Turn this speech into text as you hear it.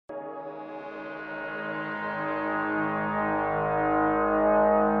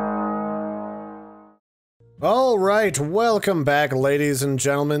Alright, welcome back, ladies and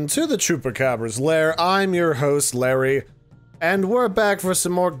gentlemen, to the Chupacabra's lair. I'm your host, Larry, and we're back for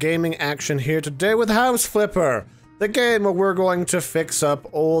some more gaming action here today with House Flipper, the game where we're going to fix up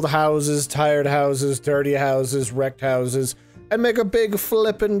old houses, tired houses, dirty houses, wrecked houses, and make a big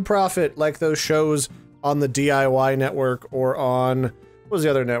flippin' profit like those shows on the DIY network or on, what was the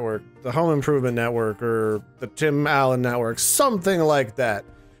other network? The Home Improvement Network or the Tim Allen Network, something like that.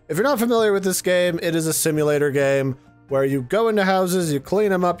 If you're not familiar with this game, it is a simulator game where you go into houses, you clean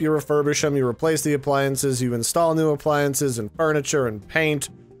them up, you refurbish them, you replace the appliances, you install new appliances and furniture and paint.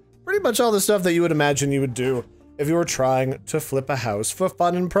 Pretty much all the stuff that you would imagine you would do if you were trying to flip a house for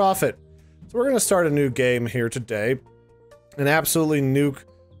fun and profit. So we're going to start a new game here today and absolutely nuke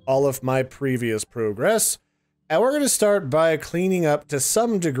all of my previous progress. And we're going to start by cleaning up to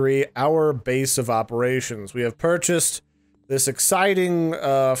some degree our base of operations. We have purchased this exciting,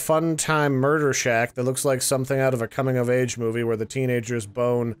 fun time murder shack that looks like something out of a coming-of-age movie where the teenagers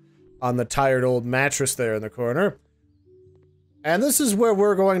bone on the tired old mattress there in the corner. And this is where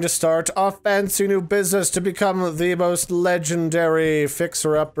we're going to start our fancy new business to become the most legendary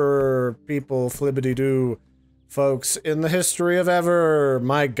fixer-upper people flibbity-doo folks in the history of ever.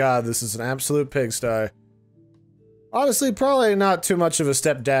 My god, this is an absolute pigsty. Honestly, probably not too much of a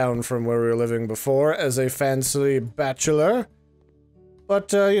step down from where we were living before as a fancy bachelor.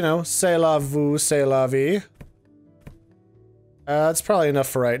 But, you know, c'est la vie, c'est la vie. That's probably enough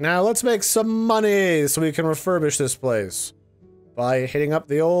for right now. Let's make some money so we can refurbish this place by hitting up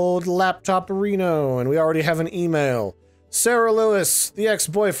the old laptop Reno, and we already have an email. Sarah Lewis, the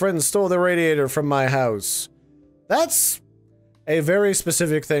ex-boyfriend, stole the radiator from my house. That's a very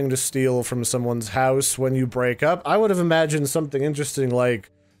specific thing to steal from someone's house when you break up. I would have imagined something interesting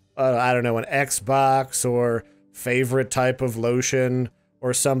like, I don't know, an Xbox or favorite type of lotion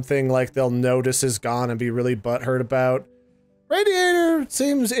or something like they'll notice is gone and be really butthurt about. Radiator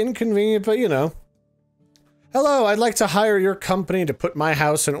seems inconvenient, but you know. Hello, I'd like to hire your company to put my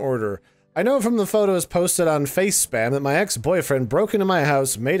house in order. I know from the photos posted on FaceSpam that my ex-boyfriend broke into my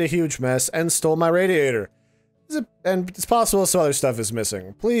house, made a huge mess, and stole my radiator. And it's possible some other stuff is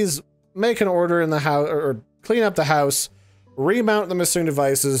missing. Please make an order in the house, or clean up the house, remount the missing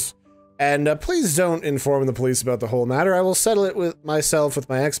devices, and please don't inform the police about the whole matter. I will settle it with myself with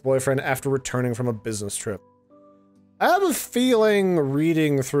my ex-boyfriend after returning from a business trip. I have a feeling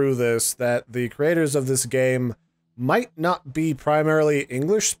reading through this that the creators of this game might not be primarily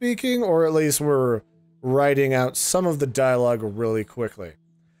English speaking, or at least were writing out some of the dialogue really quickly.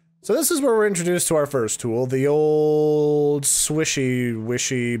 So this is where we're introduced to our first tool, the old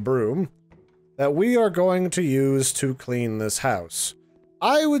swishy-wishy broom that we are going to use to clean this house.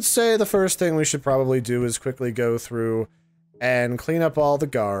 I would say the first thing we should probably do is quickly go through and clean up all the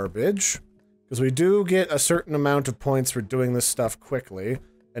garbage, because we do get a certain amount of points for doing this stuff quickly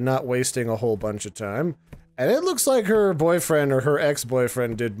and not wasting a whole bunch of time. And it looks like her boyfriend or her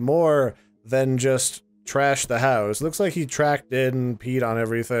ex-boyfriend did more than just trash the house. Looks like he tracked in, peed on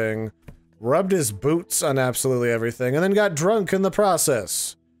everything, rubbed his boots on absolutely everything, and then got drunk in the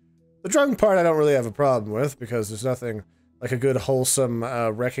process. The drunk part I don't really have a problem with, because there's nothing like a good wholesome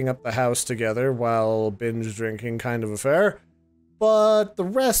wrecking up the house together while binge drinking kind of affair. But the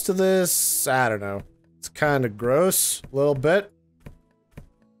rest of this, I don't know. It's kind of gross, a little bit.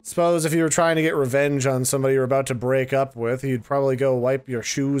 Suppose if you were trying to get revenge on somebody you're about to break up with, you'd probably go wipe your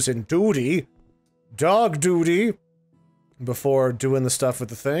shoes in duty. Dog duty before doing the stuff with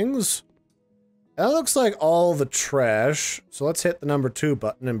the things. That looks like all the trash, so let's hit the number 2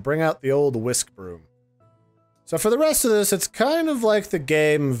 button and bring out the old whisk broom. So for the rest of this, it's kind of like the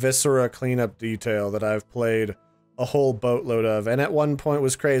game Viscera cleanup detail that I've played a whole boatload of, and at one point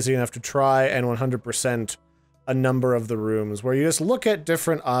was crazy enough to try and 100% a number of the rooms, where you just look at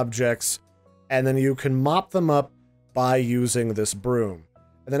different objects and then you can mop them up by using this broom.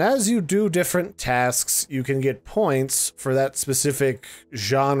 And then as you do different tasks, you can get points for that specific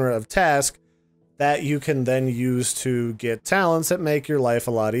genre of task that you can then use to get talents that make your life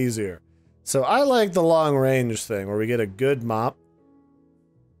a lot easier. So I like the long range thing, where we get a good mop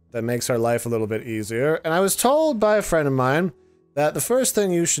that makes our life a little bit easier. And I was told by a friend of mine that the first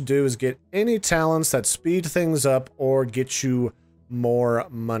thing you should do is get any talents that speed things up or get you more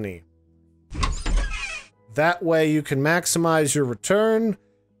money. That way you can maximize your return,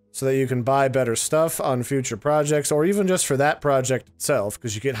 so that you can buy better stuff on future projects, or even just for that project itself,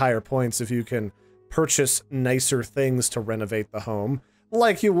 because you get higher points if you can purchase nicer things to renovate the home,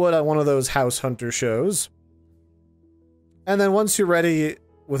 like you would on one of those house hunter shows. And then once you're ready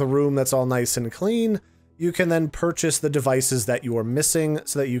with a room that's all nice and clean, you can then purchase the devices that you are missing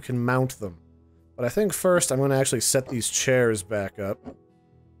so that you can mount them. But I think first I'm going to actually set these chairs back up.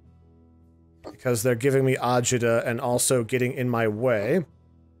 Because they're giving me agita and also getting in my way.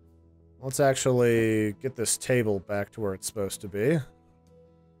 Let's actually get this table back to where it's supposed to be.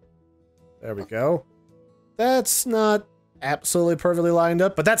 There we go. That's not absolutely perfectly lined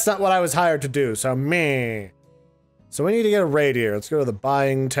up, but that's not what I was hired to do, so meh. So we need to get a radiator. Let's go to the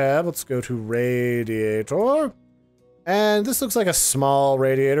buying tab. Let's go to radiator. And this looks like a small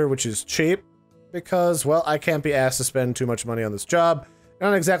radiator, which is cheap. Because, well, I can't be asked to spend too much money on this job. They're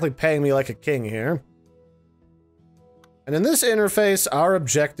not exactly paying me like a king here. And in this interface, our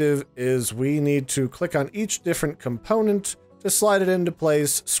objective is we need to click on each different component to slide it into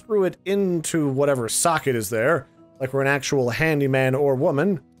place, screw it into whatever socket is there, like we're an actual handyman or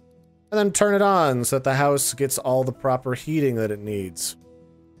woman, and then turn it on so that the house gets all the proper heating that it needs.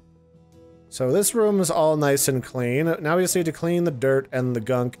 So this room is all nice and clean. Now we just need to clean the dirt and the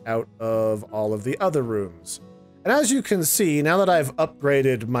gunk out of all of the other rooms. And as you can see, now that I've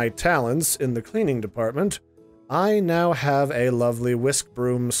upgraded my talents in the cleaning department, I now have a lovely whisk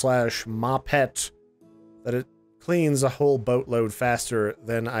broom / mopette that it cleans a whole boatload faster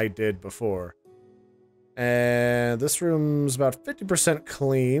than I did before. And this room's about 50%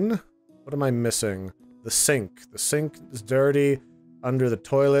 clean. What am I missing? The sink. The sink is dirty under the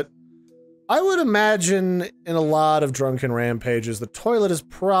toilet. I would imagine in a lot of drunken rampages, the toilet is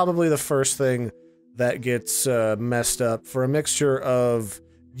probably the first thing that gets messed up for a mixture of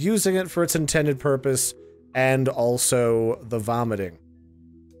using it for its intended purpose and also the vomiting.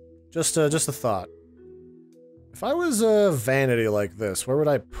 Just a thought. If I was a vanity like this, where would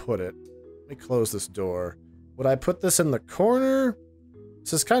I put it? Let me close this door. Would I put this in the corner?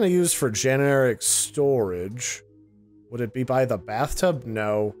 This is kind of used for generic storage. Would it be by the bathtub?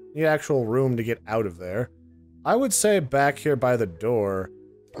 No. Need actual room to get out of there. I would say back here by the door,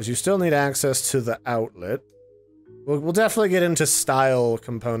 because you still need access to the outlet. We'll definitely get into style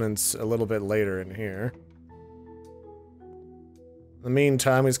components a little bit later in here. In the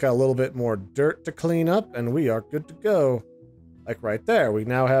meantime, we've got a little bit more dirt to clean up, and we are good to go. Like right there, we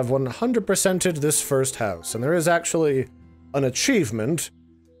now have 100%ed this first house, and there is actually an achievement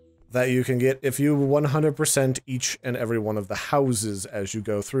that you can get if you 100% each and every one of the houses as you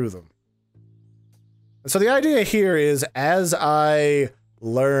go through them. And so the idea here is, as I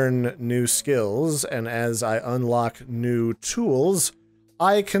learn new skills and as I unlock new tools,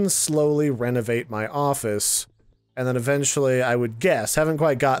 I can slowly renovate my office. And then eventually, I would guess, haven't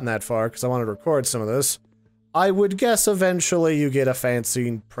quite gotten that far because I wanted to record some of this, I would guess eventually you get a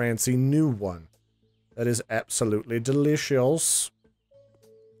fancy, prancy new one. That is absolutely delicious.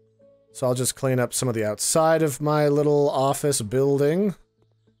 So I'll just clean up some of the outside of my little office building,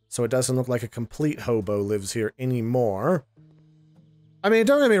 so it doesn't look like a complete hobo lives here anymore. I mean,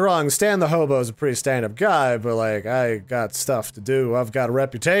 don't get me wrong, Stan the Hobo is a pretty stand-up guy, but like, I got stuff to do. I've got a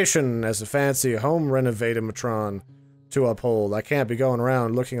reputation as a fancy home renovator-matron to uphold. I can't be going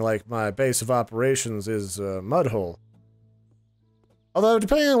around looking like my base of operations is a mud hole. Although,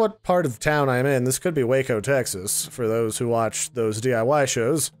 depending on what part of town I'm in, this could be Waco, Texas, for those who watch those DIY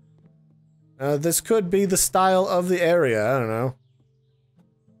shows. This could be the style of the area, I don't know.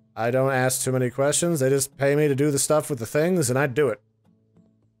 I don't ask too many questions, they just pay me to do the stuff with the things, and I do it.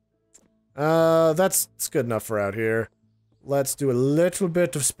 That's good enough for out here. Let's do a little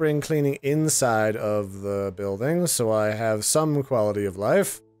bit of spring cleaning inside of the building, so I have some quality of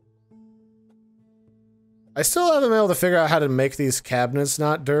life. I still haven't been able to figure out how to make these cabinets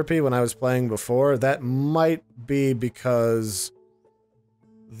not derpy when I was playing before. That might be because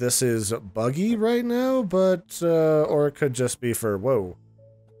this is buggy right now, but, or it could just be for, whoa.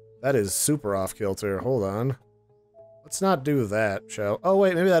 That is super off kilter, hold on. Let's not do that, oh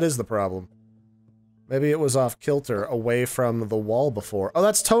wait, maybe that is the problem. Maybe it was off kilter, away from the wall before. Oh,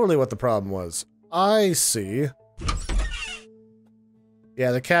 that's totally what the problem was. I see.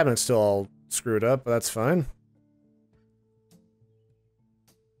 Yeah, the cabinet's still all screwed up, but that's fine.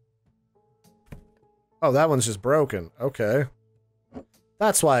 Oh, that one's just broken. Okay.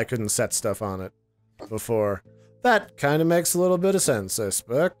 That's why I couldn't set stuff on it before. That kind of makes a little bit of sense, I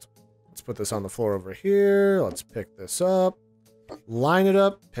expect. Let's put this on the floor over here. Let's pick this up. Line it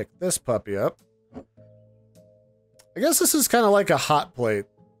up. Pick this puppy up. I guess this is kind of like a hot plate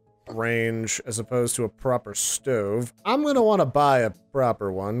range as opposed to a proper stove. I'm going to want to buy a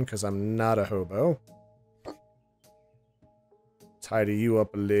proper one because I'm not a hobo. Tidy you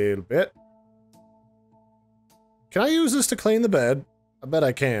up a little bit. Can I use this to clean the bed? I bet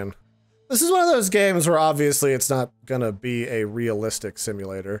I can. This is one of those games where obviously it's not gonna be a realistic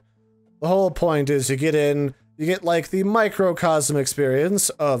simulator. The whole point is you get in, you get like the microcosm experience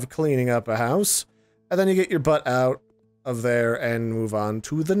of cleaning up a house, and then you get your butt out of there and move on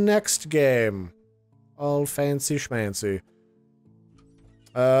to the next game. All fancy schmancy.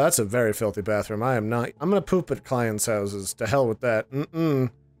 That's a very filthy bathroom. I'm gonna poop at clients' houses. To hell with that.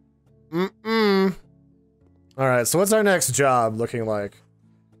 Alright, so what's our next job looking like?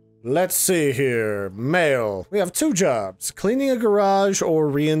 Let's see here. Mail. We have 2 jobs. Cleaning a garage or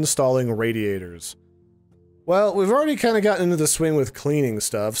reinstalling radiators. Well, we've already kind of gotten into the swing with cleaning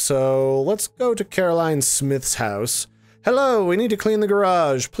stuff, so let's go to Caroline Smith's house. Hello, we need to clean the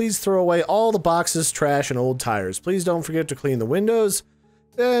garage. Please throw away all the boxes, trash, and old tires. Please don't forget to clean the windows.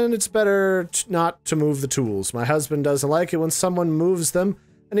 Then it's better not to move the tools. My husband doesn't like it when someone moves them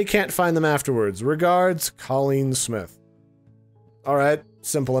and he can't find them afterwards. Regards, Colleen Smith. Alright,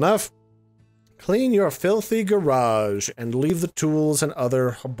 simple enough. Clean your filthy garage and leave the tools and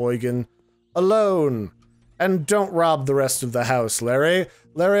other Sheboygan alone. And don't rob the rest of the house, Larry.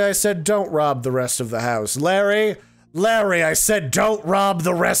 Larry, I said don't rob the rest of the house. Larry, I said don't rob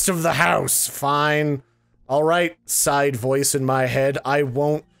the rest of the house. Fine. Alright, side voice in my head. I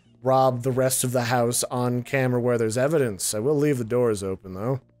won't rob the rest of the house on camera where there's evidence. I will leave the doors open,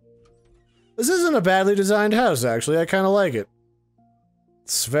 though. This isn't a badly designed house, actually. I kind of like it.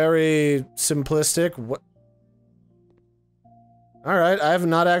 It's very simplistic. What? Alright, I have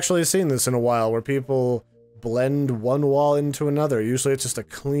not actually seen this in a while, where people blend one wall into another. Usually it's just a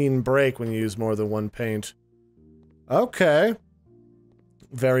clean break when you use more than one paint. Okay.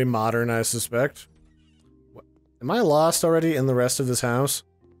 Very modern, I suspect. Am I lost already in the rest of this house?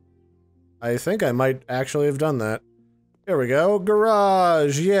 I think I might actually have done that. Here we go.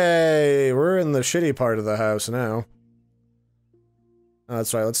 Garage! Yay! We're in the shitty part of the house now.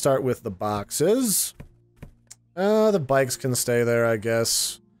 That's right, let's start with the boxes. The bikes can stay there, I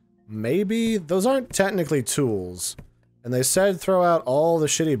guess. Maybe? Those aren't technically tools. And they said throw out all the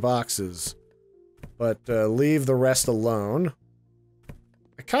shitty boxes. But leave the rest alone.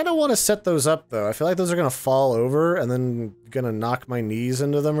 I kind of want to set those up, though. I feel like those are going to fall over and then gonna knock my knees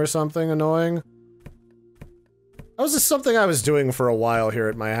into them or something annoying. That was just something I was doing for a while here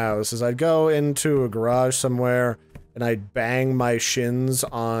at my house, is I'd go into a garage somewhere and I'd bang my shins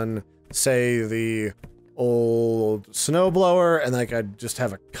on, say, the old snowblower, and like I'd just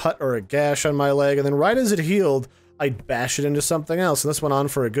have a cut or a gash on my leg, and then right as it healed, I'd bash it into something else, and this went on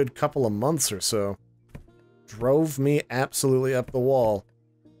for a good couple of months or so. Drove me absolutely up the wall.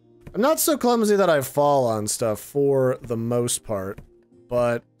 I'm not so clumsy that I fall on stuff for the most part,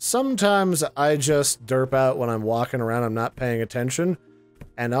 but sometimes I just derp out when I'm walking around, I'm not paying attention,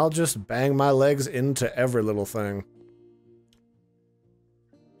 and I'll just bang my legs into every little thing.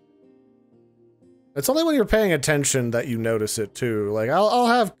 It's only when you're paying attention that you notice it too. Like, I'll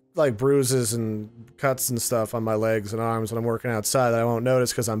have like bruises and cuts and stuff on my legs and arms when I'm working outside that I won't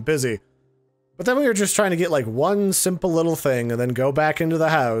notice because I'm busy. But then when you're just trying to get like one simple little thing and then go back into the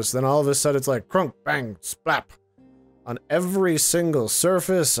house, then all of a sudden it's like crunk, bang, splap. On every single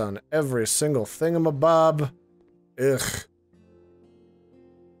surface, on every single thingamabob. Ugh.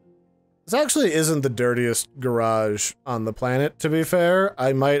 This actually isn't the dirtiest garage on the planet, to be fair.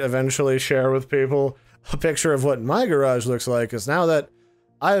 I might eventually share with people a picture of what my garage looks like, because now that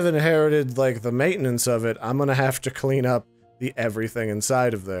I've inherited, like, the maintenance of it, I'm gonna have to clean up the everything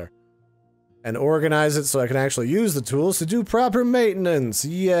inside of there. And organize it so I can actually use the tools to do proper maintenance.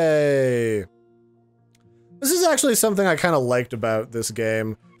 Yay! This is actually something I kind of liked about this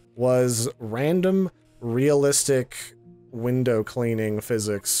game, was random, realistic window cleaning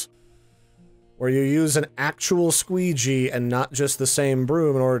physics. Where you use an actual squeegee and not just the same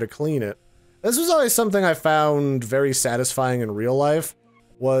broom in order to clean it. This was always something I found very satisfying in real life,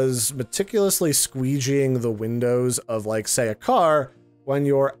 was meticulously squeegeeing the windows of, like, say, a car when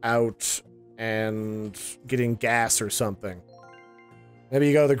you're out and getting gas or something. Maybe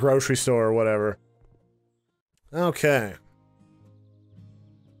you go to the grocery store or whatever. Okay.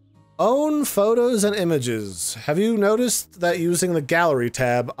 Own photos and images. Have you noticed that using the gallery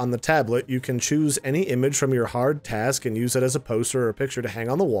tab on the tablet, you can choose any image from your hard task and use it as a poster or a picture to hang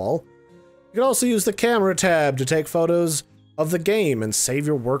on the wall? You can also use the camera tab to take photos of the game and save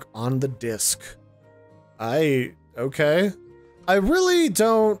your work on the disc. Okay. I really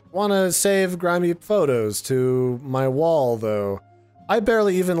don't want to save grimy photos to my wall, though. I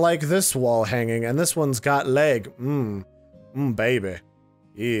barely even like this wall hanging, and this one's got leg. Baby.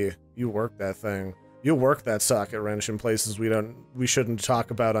 Yeah, you work that thing. You work that socket wrench in places we shouldn't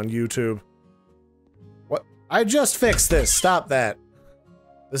talk about on YouTube. What? I just fixed this. Stop that.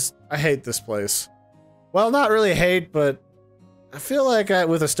 I hate this place. Well, not really hate, but I feel like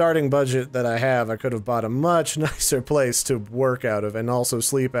with a starting budget that I have, I could have bought a much nicer place to work out of and also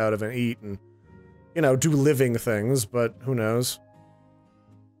sleep out of and eat and you know, do living things, but who knows.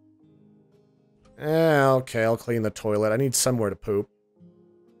 Okay, I'll clean the toilet. I need somewhere to poop.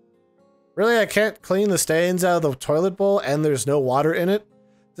 Really, I can't clean the stains out of the toilet bowl and there's no water in it?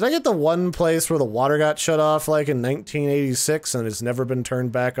 Did I get the one place where the water got shut off like in 1986 and it's never been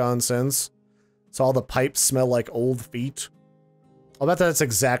turned back on since? So all the pipes smell like old feet? I'll bet that's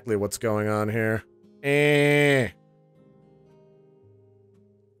exactly what's going on here. And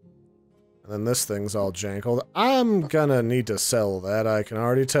then this thing's all jankled. I'm gonna need to sell that, I can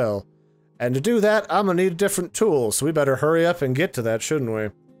already tell. And to do that, I'm gonna need a different tool, so we better hurry up and get to that, shouldn't we?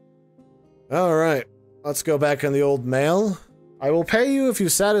 Alright, let's go back in the old mail. I will pay you if you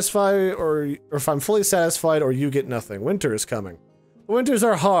satisfy, or if I'm fully satisfied, or you get nothing. Winter is coming. The winters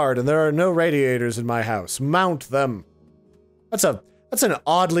are hard, and there are no radiators in my house. Mount them. That's an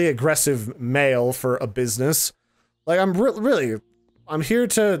oddly aggressive mail for a business. Like, I'm here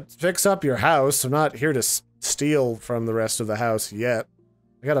to fix up your house. I'm not here to steal from the rest of the house yet.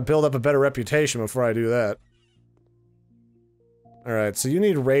 I gotta build up a better reputation before I do that. Alright, so you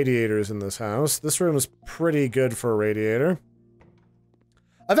need radiators in this house. This room is pretty good for a radiator.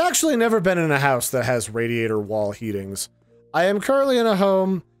 I've actually never been in a house that has radiator wall heatings. I am currently in a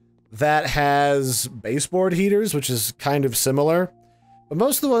home that has baseboard heaters, which is kind of similar. But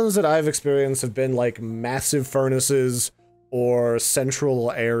most of the ones that I've experienced have been like massive furnaces or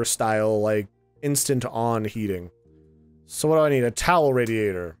central air style, like instant on heating. So what do I need? A towel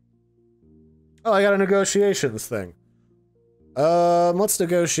radiator. Oh, I got a negotiations thing. Let's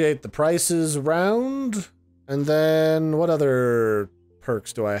negotiate the prices around. And then what other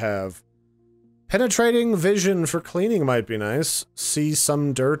perks do I have? Penetrating vision for cleaning might be nice. See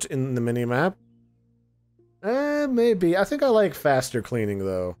some dirt in the minimap. Maybe. I think I like faster cleaning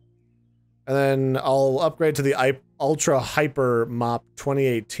though. And then I'll upgrade to the Ultra Hyper Mop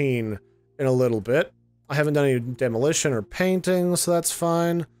 2018 in a little bit. I haven't done any demolition or painting, so that's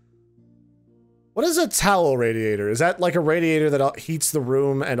fine. What is a towel radiator? Is that like a radiator that heats the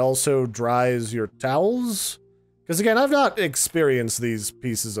room and also dries your towels? Because again, I've not experienced these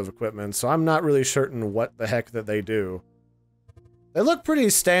pieces of equipment, so I'm not really certain what the heck that they do. They look pretty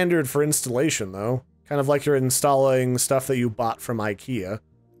standard for installation, though. Kind of like you're installing stuff that you bought from IKEA,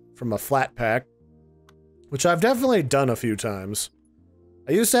 from a flat pack, which I've definitely done a few times.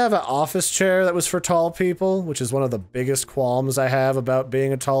 I used to have an office chair that was for tall people, which is one of the biggest qualms I have about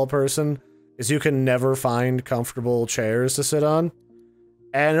being a tall person, is you can never find comfortable chairs to sit on.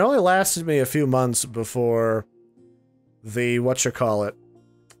 And it only lasted me a few months before the,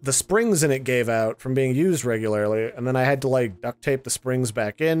 the springs in it gave out from being used regularly, and then I had to like duct tape the springs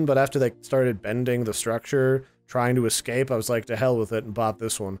back in, but after they started bending the structure, trying to escape, I was like, to hell with it, and bought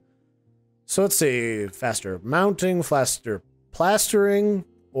this one. So let's see, faster mounting, faster plastering,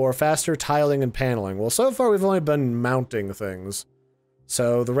 or faster tiling and paneling. Well, so far we've only been mounting things,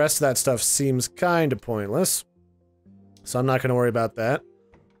 so the rest of that stuff seems kind of pointless. So I'm not going to worry about that.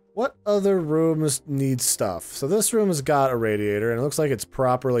 What other rooms need stuff? So this room has got a radiator, and it looks like it's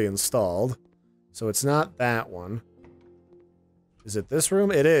properly installed. So it's not that one. Is it this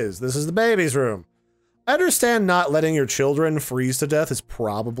room? It is. This is the baby's room. I understand not letting your children freeze to death is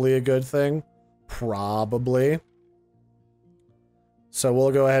probably a good thing. Probably. So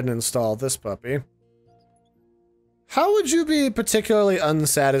we'll go ahead and install this puppy. How would you be particularly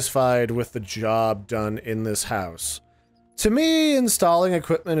unsatisfied with the job done in this house? To me, installing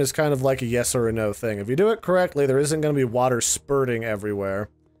equipment is kind of like a yes or a no thing. If you do it correctly, there isn't going to be water spurting everywhere,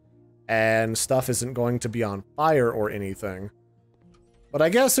 and stuff isn't going to be on fire or anything. But I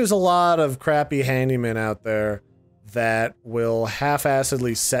guess there's a lot of crappy handymen out there that will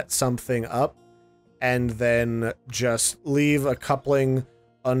half-assedly set something up and then just leave a coupling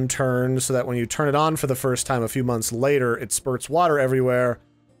unturned so that when you turn it on for the first time a few months later, it spurts water everywhere,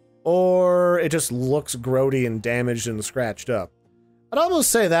 or it just looks grody and damaged and scratched up. I'd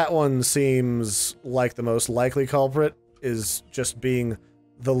almost say that one seems like the most likely culprit, is just being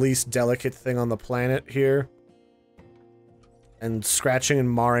the least delicate thing on the planet here. And scratching and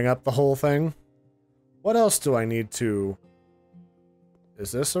marring up the whole thing. What else do I need to...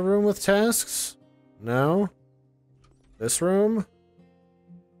 Is this a room with tasks? No. This room?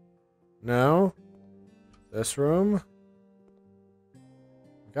 No. This room?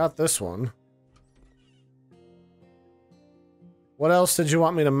 Got this one. What else did you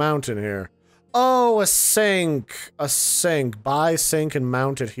want me to mount in here? Oh, a sink! A sink. Buy sink and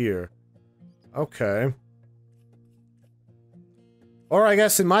mount it here. Okay. Or I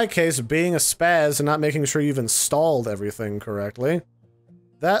guess in my case, being a spaz and not making sure you've installed everything correctly.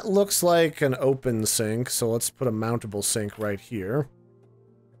 That looks like an open sink, so let's put a mountable sink right here.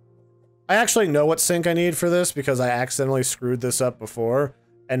 I actually know what sink I need for this because I accidentally screwed this up before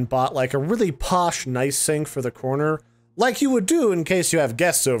and bought like a really posh, nice sink for the corner, like you would do in case you have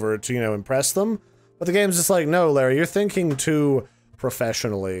guests over to, you know, impress them. But the game's just like, no, Larry, you're thinking too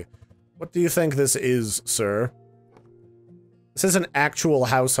professionally. What do you think this is, sir? This isn't actual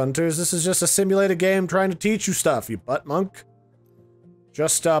House Hunters. This is just a simulated game trying to teach you stuff, you butt monk.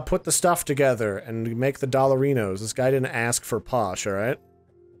 Just put the stuff together and make the dollarinos. This guy didn't ask for posh, alright?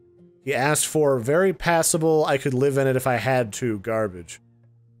 He asked for very passable, I could live in it if I had to, garbage.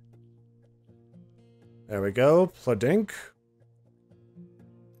 There we go, pladink.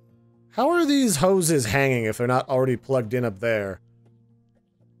 How are these hoses hanging if they're not already plugged in up there?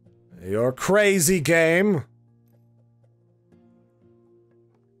 You're crazy, game!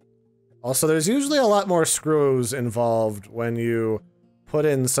 Also, there's usually a lot more screws involved when you put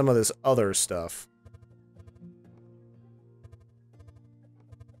in some of this other stuff.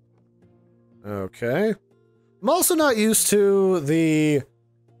 Okay. I'm also not used to the,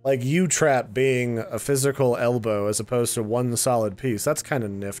 like, U-trap being a physical elbow as opposed to one solid piece. That's kind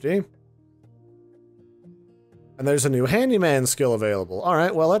of nifty. And there's a new handyman skill available.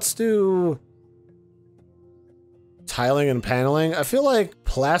 Alright, well, let's do tiling and paneling. I feel like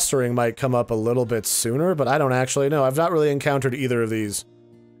plastering might come up a little bit sooner, but I don't actually know. I've not really encountered either of these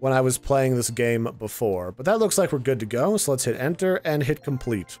when I was playing this game before. But that looks like we're good to go, so let's hit enter and hit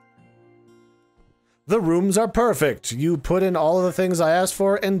complete. The rooms are perfect. You put in all of the things I asked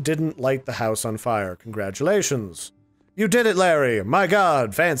for and didn't light the house on fire. Congratulations. You did it, Larry. My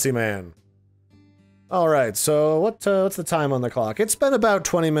God, fancy man. Alright, so what's the time on the clock? It's been about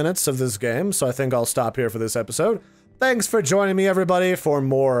 20 minutes of this game, so I think I'll stop here for this episode. Thanks for joining me, everybody, for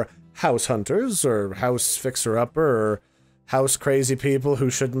more House Hunters, or House Fixer-Upper, or House Crazy People who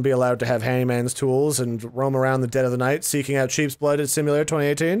shouldn't be allowed to have handyman's tools and roam around the dead of the night seeking out Sheep's Blood at Simulator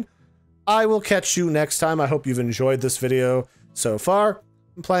 2018. I will catch you next time. I hope you've enjoyed this video so far.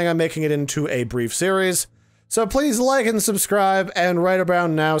 I'm planning on making it into a brief series. So please like and subscribe, and right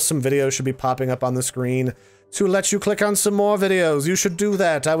around now some videos should be popping up on the screen to let you click on some more videos. You should do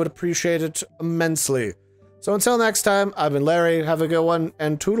that. I would appreciate it immensely. So until next time, I've been Larry. Have a good one,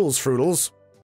 and toodles fruitles.